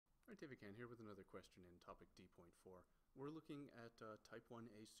David Can here with another question in topic D.4. We're looking at Type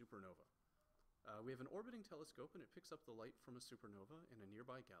Ia Supernova. We have an orbiting telescope and it picks up the light from a supernova in a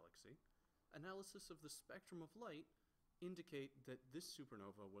nearby galaxy. Analysis of the spectrum of light indicate that this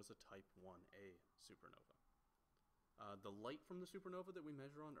supernova was a Type Ia supernova. The light from the supernova that we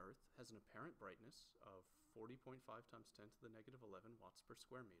measure on Earth has an apparent brightness of 40.5 times 10 to the negative 11 watts per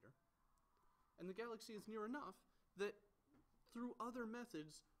square meter. And the galaxy is near enough that through other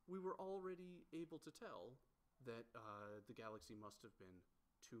methods we were already able to tell that the galaxy must have been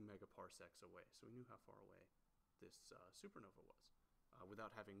 2 megaparsecs away. So we knew how far away this supernova was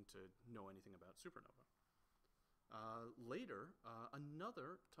without having to know anything about supernova. Later,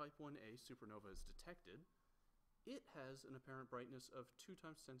 another Type Ia supernova is detected. It has an apparent brightness of 2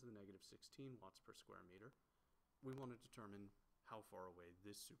 times 10 to the negative 16 watts per square meter. We want to determine how far away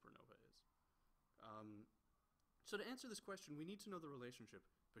this supernova is. So to answer this question, we need to know the relationship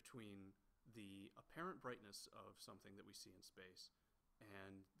between the apparent brightness of something that we see in space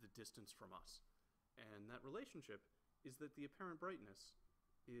and the distance from us. And that relationship is that the apparent brightness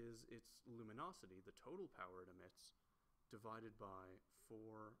is its luminosity, the total power it emits, divided by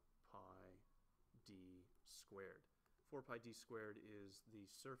 4 pi d squared. 4 pi d squared is the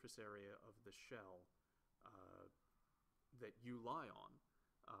surface area of the shell that you lie on,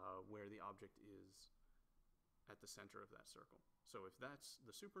 where the object is at the center of that circle. So if that's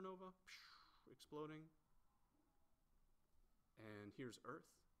the supernova exploding, and here's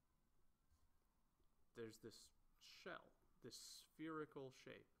Earth, there's this shell, this spherical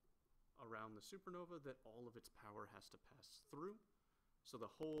shape around the supernova that all of its power has to pass through. So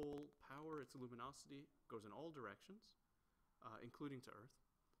the whole power, its luminosity, goes in all directions, including to Earth.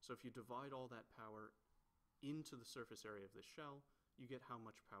 So if you divide all that power into the surface area of the shell, you get how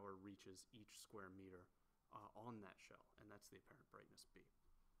much power reaches each square meter on that shell, and that's the apparent brightness B.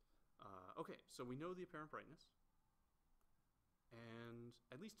 Okay, so we know the apparent brightness, and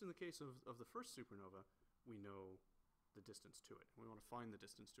at least in the case of the first supernova, we know the distance to it. We want to find the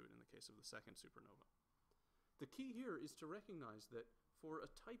distance to it in the case of the second supernova. The key here is to recognize that for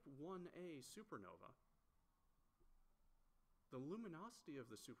a Type Ia supernova, the luminosity of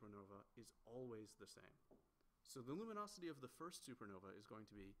the supernova is always the same. So the luminosity of the first supernova is going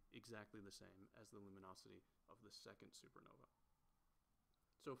to be exactly the same as the luminosity of the second supernova.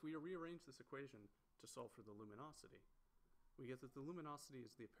 So if we rearrange this equation to solve for the luminosity, we get that the luminosity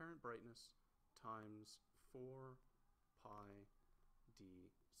is the apparent brightness times 4 pi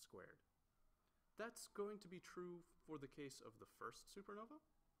d squared. That's going to be true for the case of the first supernova,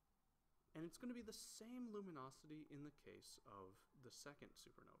 and it's going to be the same luminosity in the case of the second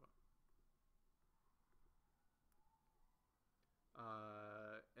supernova.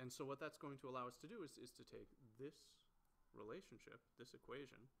 And so what that's going to allow us to do is to take this relationship, this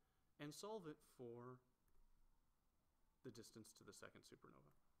equation, and solve it for the distance to the second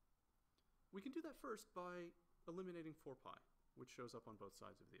supernova. We can do that first by eliminating 4 pi, which shows up on both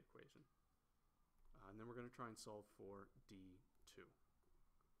sides of the equation. And then we're going to try and solve for d2.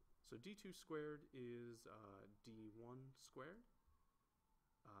 So d2 squared is d1 squared,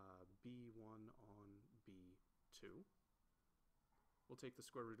 b1 on b2. We'll take the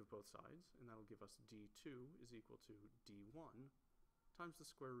square root of both sides, and that'll give us d2 is equal to d1 times the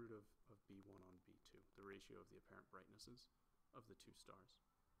square root of b1 on b2, the ratio of the apparent brightnesses of the two stars.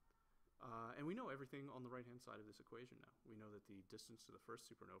 And we know everything on the right-hand side of this equation now. We know that the distance to the first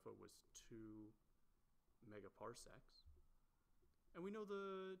supernova was 2 megaparsecs. And we know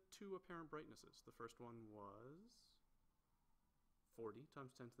the two apparent brightnesses. The first one was 40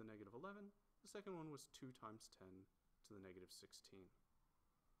 times 10 to the negative 11. The second one was 2 times 10 to the negative 16.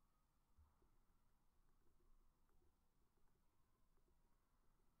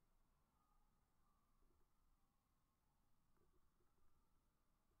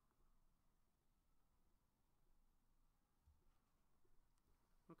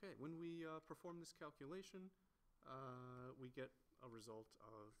 Okay, when we perform this calculation, we get a result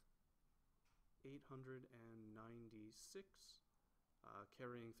of 896,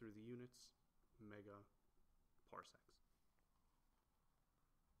 carrying through the units, megaparsecs.